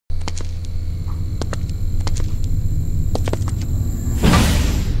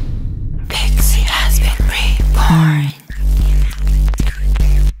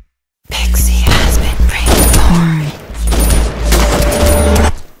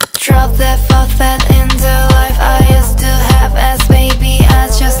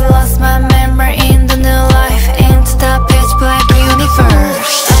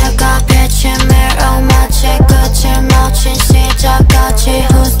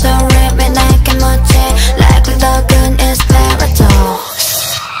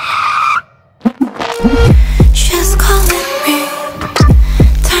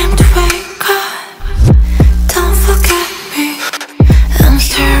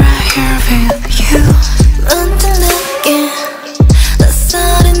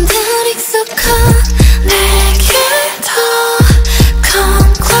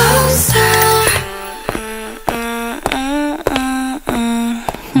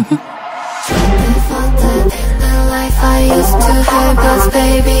Cause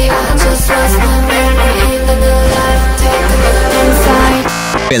baby I just lost my memory in the new life. Take a look inside.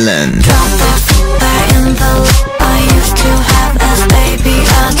 Villain. Drop that fire in the loop I used to have as baby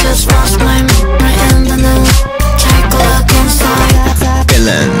I just lost my memory in the new. Take a look inside.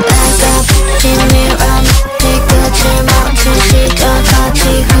 Villain. 내가 비밀한 뒤끝을 멈춘 시절까지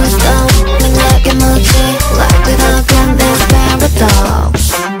Who's the one 내게 묻지 Like without in this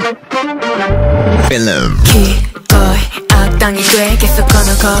paradox. Villain. 기꺼이 악당이 돼 계속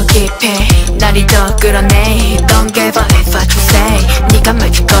어느 깊이 날이 더 끌어내 Don't give a if what you say 네가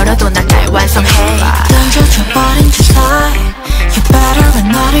말투 걸어도 난 날 완성해 던져줘버린 주사위 You better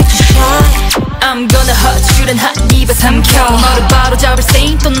than 나를 주셔 I'm gonna hurt you는 한 입에 삼켜 너를 바로 잡을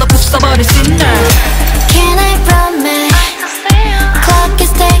생 또 너 부숴버릴 sinner Can I promise Clock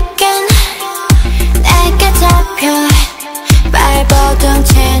is ticking 내게 잡혀 발버둥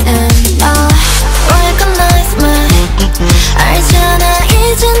치는 너 Recognize me 알잖아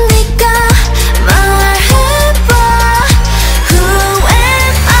이제 네가 말해봐 Who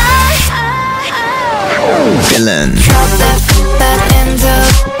am I? Villain. Drop that back in the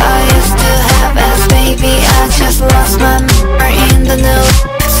I used to have as baby I just lost my memory in the new.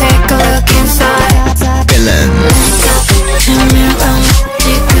 Take a look inside. Villain. 내가 비밀한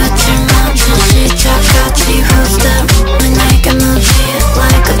뒤끝을 멈춘 시작까지 Who's the one 내게 묻지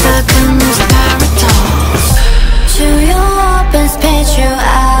Like a duck in this paradox. Chew you up and spit you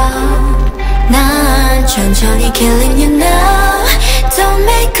out. 난 천천히 killing you now. Don't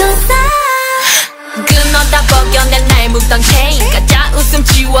make a sound. 끊어다 벗겨낸 날 묶던 chain 가짜 웃음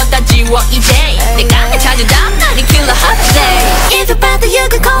지워 다 지워 이제 내